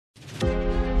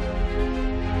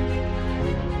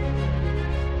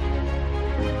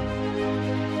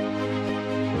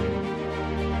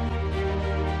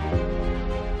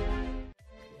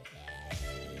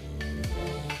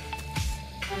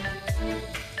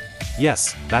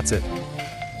Yes, that's it.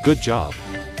 Good job.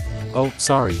 Oh,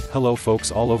 sorry, hello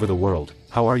folks all over the world,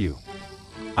 how are you?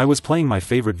 I was playing my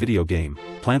favorite video game,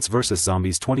 Plants vs.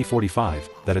 Zombies 2045,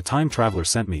 that a time traveler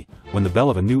sent me, when the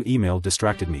bell of a new email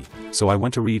distracted me, so I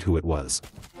went to read who it was.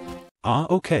 Ah,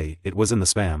 okay, it was in the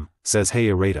spam, says hey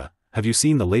Erede, have you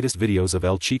seen the latest videos of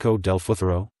El Chico del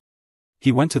Futuro?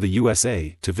 He went to the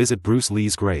USA to visit Bruce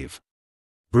Lee's grave.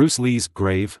 Bruce Lee's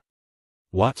grave?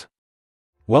 What?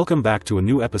 Welcome back to a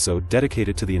new episode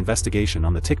dedicated to the investigation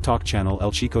on the TikTok channel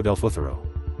El Chico del Futuro.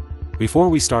 Before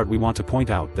we start, we want to point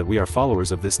out that we are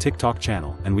followers of this TikTok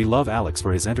channel and we love Alex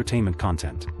for his entertainment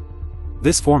content.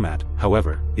 This format,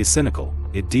 however, is cynical.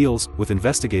 It deals with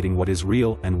investigating what is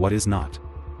real and what is not.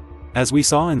 As we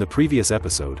saw in the previous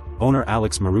episode, owner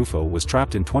Alex Marufo was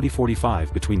trapped in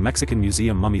 2045 between Mexican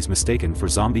museum mummies mistaken for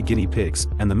zombie guinea pigs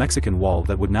and the Mexican wall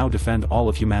that would now defend all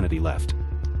of humanity left.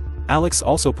 Alex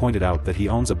also pointed out that he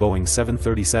owns a Boeing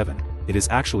 737, it is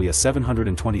actually a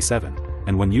 727,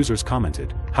 and when users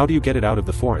commented, "How do you get it out of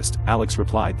the forest?" Alex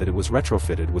replied that it was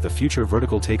retrofitted with a future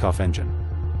vertical takeoff engine.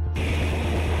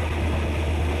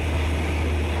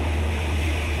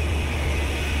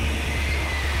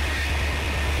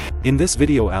 In this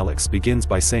video, Alex begins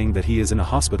by saying that he is in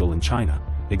a hospital in China,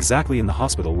 exactly in the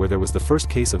hospital where there was the first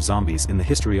case of zombies in the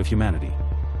history of humanity.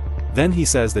 Then he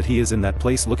says that he is in that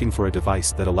place looking for a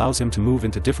device that allows him to move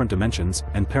into different dimensions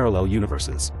and parallel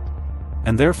universes.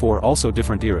 And therefore also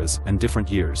different eras and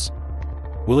different years.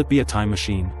 Will it be a time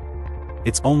machine?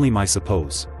 It's only my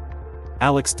suppose.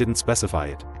 Alex didn't specify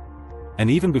it. And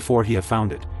even before he have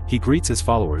found it, he greets his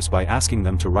followers by asking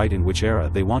them to write in which era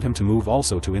they want him to move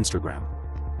also to Instagram.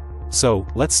 So,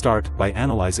 let's start by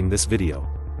analyzing this video.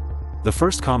 The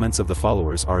first comments of the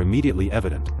followers are immediately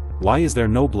evident. Why is there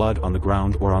no blood on the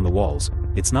ground or on the walls?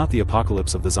 It's not the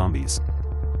apocalypse of the zombies.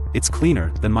 It's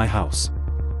cleaner than my house.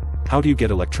 How do you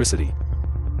get electricity?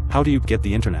 How do you get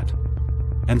the internet?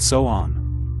 And so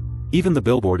on. Even the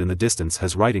billboard in the distance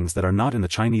has writings that are not in the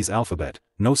Chinese alphabet,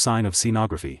 no sign of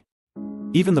scenography.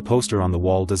 Even the poster on the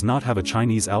wall does not have a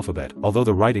Chinese alphabet, although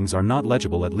the writings are not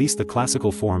legible, at least the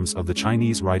classical forms of the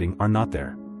Chinese writing are not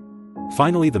there.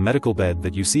 Finally, the medical bed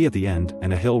that you see at the end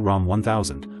and a Hill ROM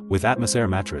 1000, with atmosphere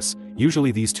mattress,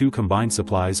 usually these two combined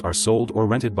supplies are sold or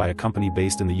rented by a company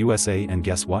based in the USA, and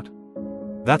guess what?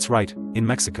 That's right, in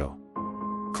Mexico.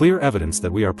 Clear evidence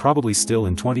that we are probably still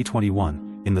in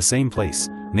 2021, in the same place,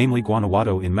 namely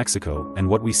Guanajuato in Mexico, and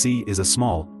what we see is a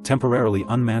small, temporarily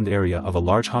unmanned area of a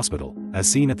large hospital, as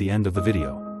seen at the end of the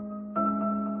video.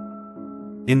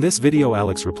 In this video,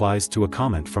 Alex replies to a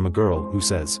comment from a girl who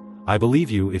says, "I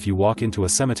believe you if you walk into a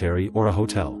cemetery or a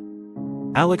hotel."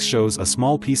 Alex shows a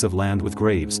small piece of land with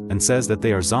graves and says that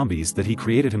they are zombies that he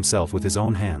created himself with his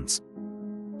own hands.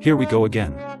 Here we go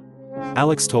again.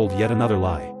 Alex told yet another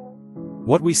lie.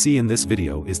 What we see in this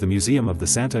video is the museum of the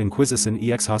Santa Inquisición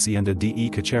ex Hacienda de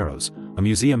Cacheros, a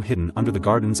museum hidden under the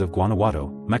gardens of Guanajuato,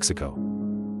 Mexico.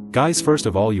 Guys, first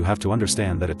of all you have to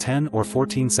understand that a 10 or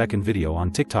 14-second video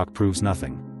on TikTok proves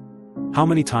nothing. How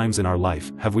many times in our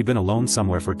life have we been alone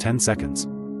somewhere for 10 seconds?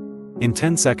 In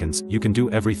 10 seconds, you can do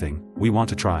everything we want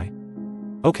to try.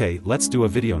 Okay, let's do a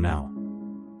video now.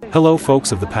 Hello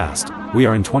folks of the past, we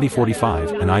are in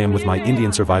 2045 and I am with my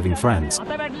Indian surviving friends.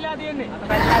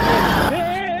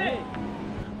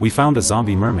 We found a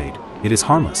zombie mermaid. It is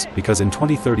harmless because in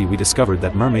 2030 we discovered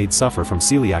that mermaids suffer from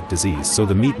celiac disease, so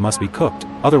the meat must be cooked,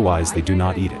 otherwise they do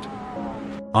not eat it.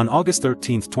 On August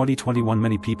 13, 2021,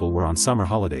 many people were on summer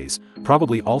holidays,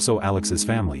 probably also Alex's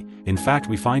family. In fact,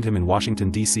 we find him in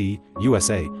Washington, D.C.,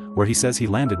 USA, where he says he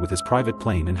landed with his private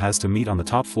plane and has to meet on the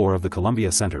top floor of the Columbia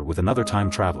Center with another time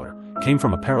traveler, came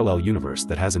from a parallel universe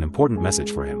that has an important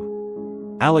message for him.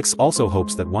 Alex also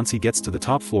hopes that once he gets to the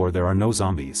top floor there are no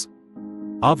zombies.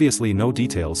 Obviously no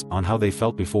details on how they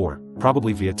felt before,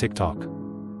 probably via TikTok.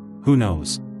 Who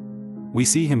knows? We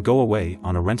see him go away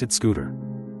on a rented scooter.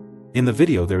 In the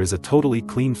video there is a totally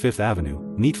clean Fifth Avenue,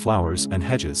 neat flowers and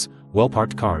hedges,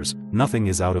 well-parked cars, nothing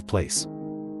is out of place.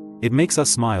 It makes us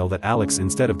smile that Alex,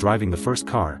 instead of driving the first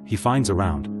car he finds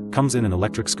around, comes in an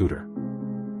electric scooter.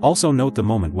 Also note the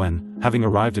moment when, having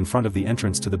arrived in front of the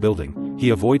entrance to the building, he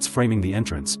avoids framing the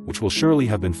entrance, which will surely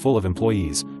have been full of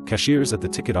employees, cashiers at the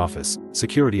ticket office,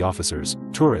 security officers,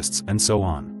 tourists and so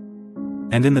on.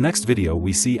 And in the next video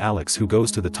we see Alex who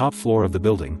goes to the top floor of the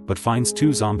building but finds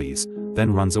two zombies,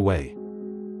 then runs away.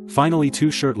 Finally, two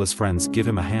shirtless friends give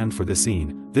him a hand for this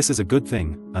scene. This is a good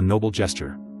thing, a noble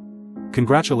gesture.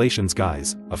 Congratulations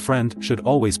guys, a friend should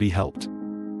always be helped.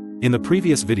 In the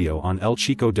previous video on El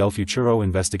Chico del Futuro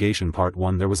Investigation Part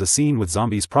 1 there was a scene with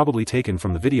zombies probably taken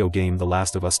from the video game The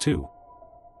Last of Us 2.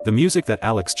 The music that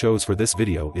Alex chose for this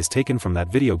video is taken from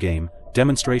that video game,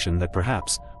 demonstration that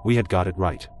perhaps, we had got it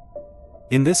right.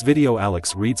 In this video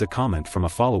Alex reads a comment from a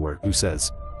follower who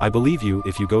says, "I believe you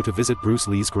if you go to visit Bruce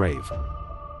Lee's grave.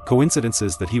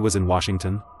 Coincidences that he was in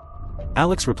Washington?"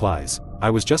 Alex replies,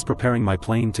 "I was just preparing my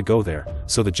plane to go there,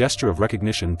 so the gesture of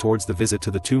recognition towards the visit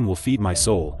to the tomb will feed my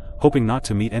soul, hoping not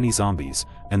to meet any zombies,"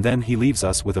 and then he leaves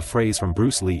us with a phrase from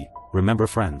Bruce Lee, "Remember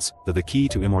friends, that the key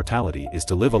to immortality is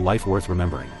to live a life worth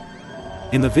remembering."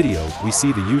 In the video, we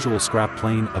see the usual scrap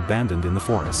plane abandoned in the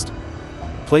forest.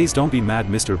 "Please don't be mad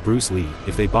Mr. Bruce Lee,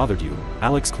 if they bothered you,"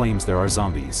 Alex claims there are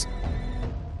zombies.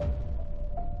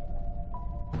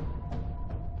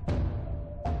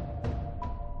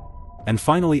 And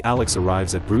finally Alex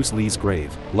arrives at Bruce Lee's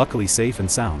grave, luckily safe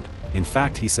and sound. In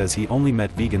fact he says he only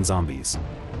met vegan zombies.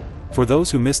 For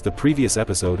those who missed the previous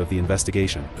episode of the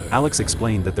investigation, Alex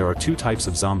explained that there are two types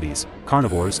of zombies,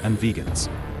 carnivores and vegans.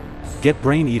 Get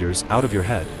brain eaters out of your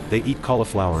head, they eat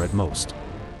cauliflower at most.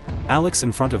 Alex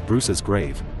in front of Bruce's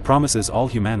grave, promises all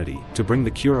humanity to bring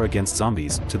the cure against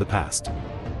zombies to the past.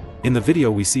 In the video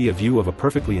we see a view of a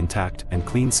perfectly intact and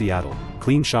clean Seattle,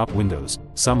 clean shop windows,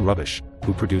 some rubbish,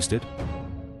 who produced it?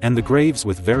 And the graves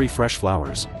with very fresh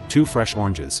flowers, 2 fresh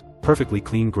oranges, perfectly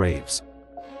clean graves.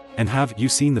 And have you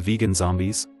seen the vegan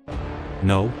zombies?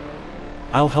 No?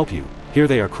 I'll help you, here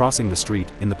they are crossing the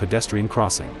street in the pedestrian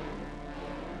crossing.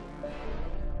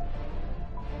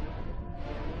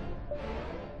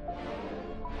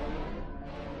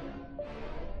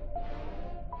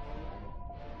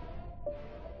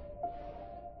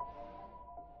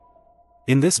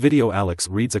 In this video Alex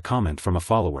reads a comment from a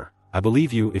follower, "I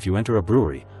believe you if you enter a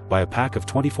brewery, buy a pack of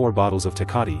 24 bottles of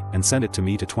Tecate and send it to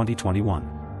me to 2021.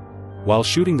 While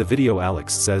shooting the video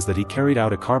Alex says that he carried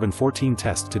out a carbon-14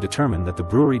 test to determine that the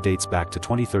brewery dates back to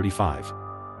 2035.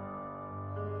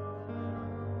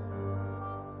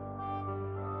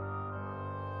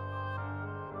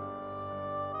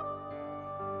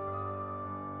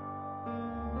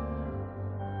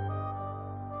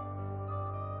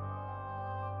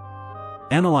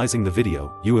 Analyzing the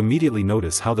video, you immediately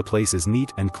notice how the place is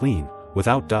neat and clean,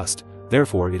 without dust,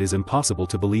 therefore it is impossible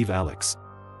to believe Alex.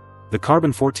 The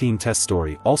carbon-14 test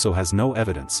story also has no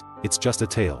evidence, it's just a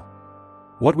tale.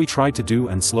 What we tried to do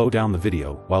and slow down the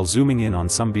video while zooming in on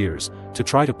some beers, to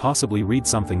try to possibly read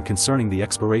something concerning the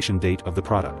expiration date of the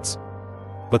products.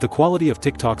 But the quality of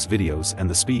TikTok's videos and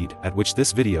the speed at which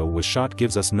this video was shot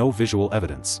gives us no visual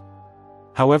evidence.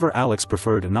 However Alex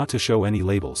preferred not to show any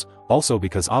labels, also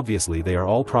because obviously they are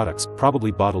all products probably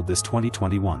bottled this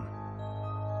 2021.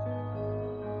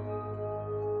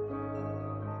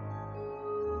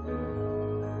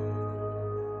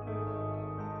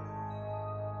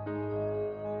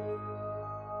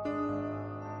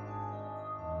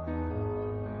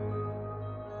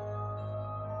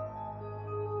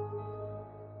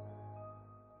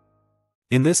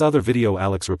 In this other video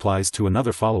Alex replies to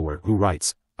another follower who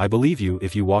writes, "I believe you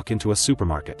if you walk into a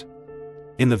supermarket."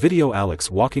 In the video Alex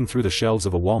walking through the shelves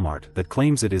of a Walmart that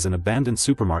claims it is an abandoned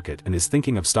supermarket and is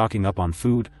thinking of stocking up on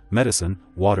food, medicine,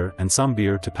 water and some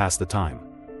beer to pass the time.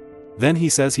 Then he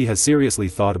says he has seriously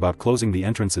thought about closing the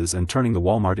entrances and turning the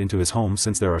Walmart into his home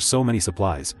since there are so many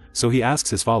supplies, so he asks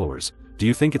his followers, "Do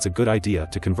you think it's a good idea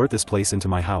to convert this place into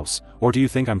my house, or do you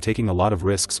think I'm taking a lot of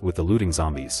risks with the looting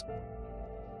zombies?"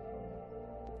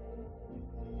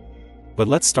 But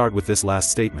let's start with this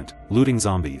last statement, looting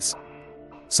zombies.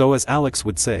 So as Alex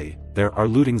would say, there are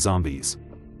looting zombies.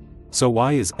 So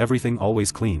why is everything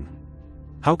always clean?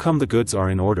 How come the goods are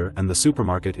in order and the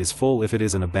supermarket is full if it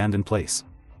is an abandoned place?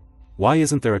 Why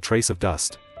isn't there a trace of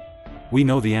dust? We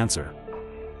know the answer.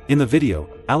 In the video,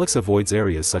 Alex avoids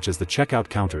areas such as the checkout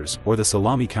counters or the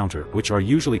salami counter, which are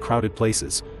usually crowded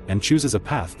places, and chooses a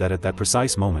path that at that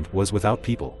precise moment was without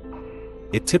people.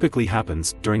 It typically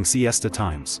happens during siesta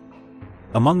times.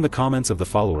 Among the comments of the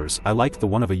followers I liked the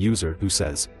one of a user who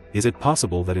says, "Is it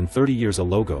possible that in 30 years a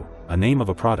logo, a name of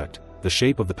a product, the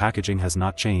shape of the packaging has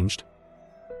not changed?"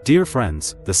 Dear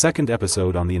friends, the second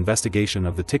episode on the investigation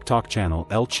of the TikTok channel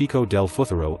El Chico del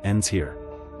Futuro ends here.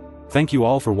 Thank you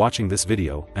all for watching this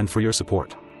video and for your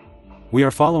support. We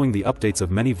are following the updates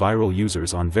of many viral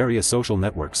users on various social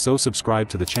networks, so subscribe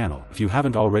to the channel if you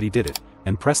haven't already did it,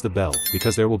 and press the bell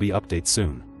because there will be updates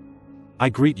soon. I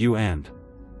greet you and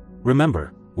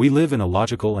remember, we live in a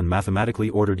logical and mathematically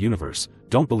ordered universe.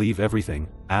 Don't believe everything,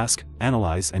 ask,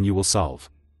 analyze and you will solve.